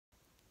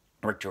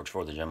Rick George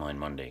for the Gemline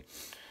Monday,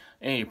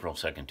 April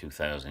 2nd,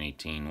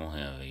 2018. We'll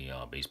have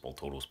a baseball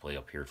totals play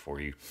up here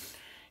for you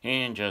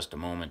in just a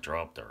moment.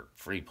 Dropped our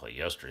free play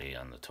yesterday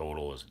on the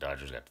total as the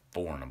Dodgers got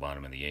 4 in the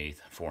bottom of the 8th,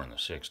 4 in the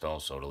 6th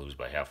also to lose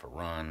by half a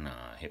run.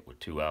 Hit with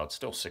 2 outs,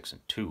 still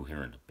 6-2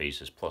 here in the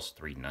bases, plus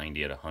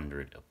 390 at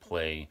 100 a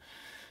play.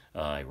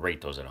 I rate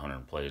those at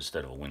 100 play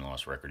instead of a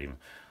win-loss record. Even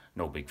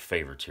no big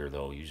favorites here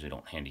though. Usually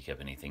don't handicap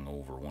anything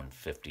over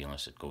 150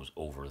 unless it goes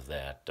over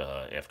that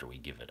after we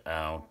give it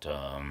out.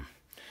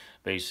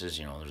 Bases,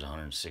 there's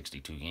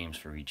 162 games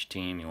for each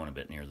team. You want to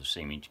bet near the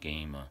same each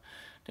game.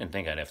 Didn't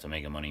think I'd have to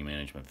make a money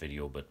management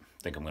video, but I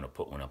think I'm going to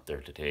put one up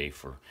there today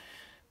for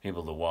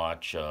people to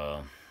watch.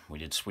 We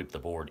did sweep the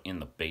board in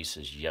the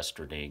bases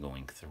yesterday,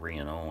 going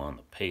 3-0 on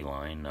the pay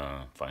line.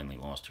 Finally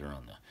lost here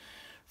on the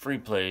free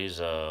plays.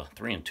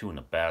 3-2 in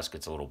the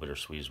baskets. A little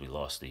bittersweet as we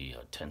lost the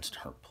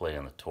 10-star play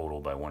on the total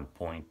by 1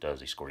 point.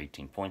 As he scored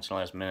 18 points in the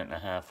last minute and a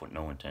half with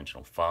no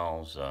intentional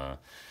fouls.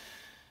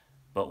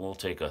 But we'll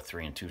take a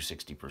 3-2,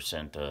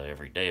 60%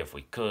 every day if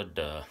we could.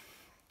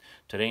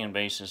 Today in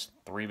bases,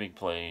 3 big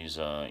plays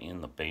in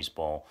the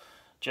baseball,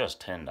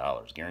 just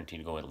 $10.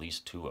 Guaranteed to go at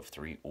least 2 of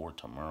 3, or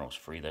tomorrow's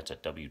free. That's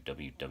at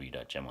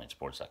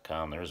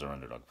www.gemlinesports.com. There's our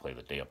underdog play of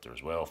the day up there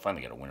as well.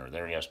 Finally got a winner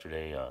there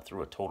yesterday.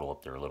 Threw a total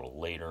up there a little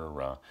later.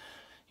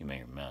 You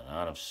may or may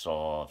not have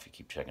saw if you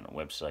keep checking the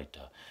website.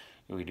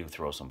 We do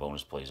throw some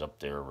bonus plays up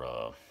there.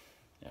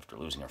 After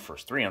losing our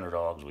first 3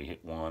 underdogs, we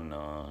hit 1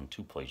 on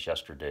 2 plays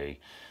yesterday.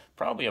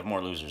 Probably have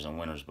more losers than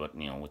winners, but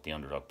with the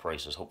underdog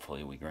prices,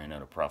 hopefully we grind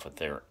out a profit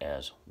there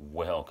as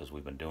well, because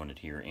we've been doing it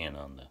here and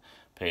on the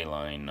pay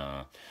line.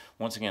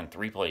 Once again,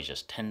 3 plays,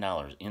 just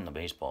 $10 in the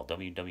baseball.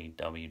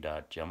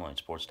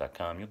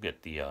 www.gemlinesports.com. You'll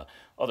get the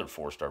other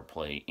 4-star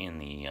play in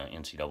the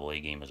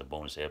NCAA game as a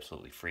bonus,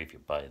 absolutely free if you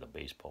buy the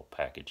baseball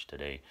package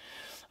today.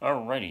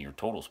 Alrighty, your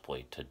totals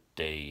play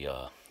today.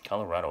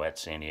 Colorado at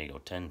San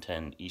Diego,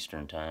 10:10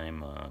 Eastern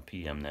Time,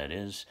 p.m. that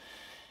is.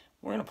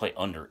 We're going to play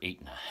under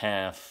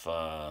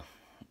 8.5.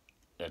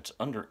 That's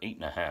under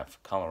 8.5.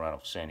 Colorado,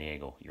 San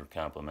Diego, your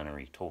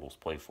complimentary totals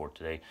play for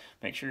today.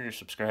 Make sure you're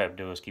subscribed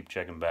to us. Keep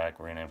checking back.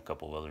 We're going to have a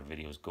couple of other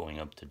videos going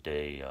up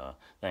today.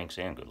 Thanks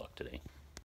and good luck today.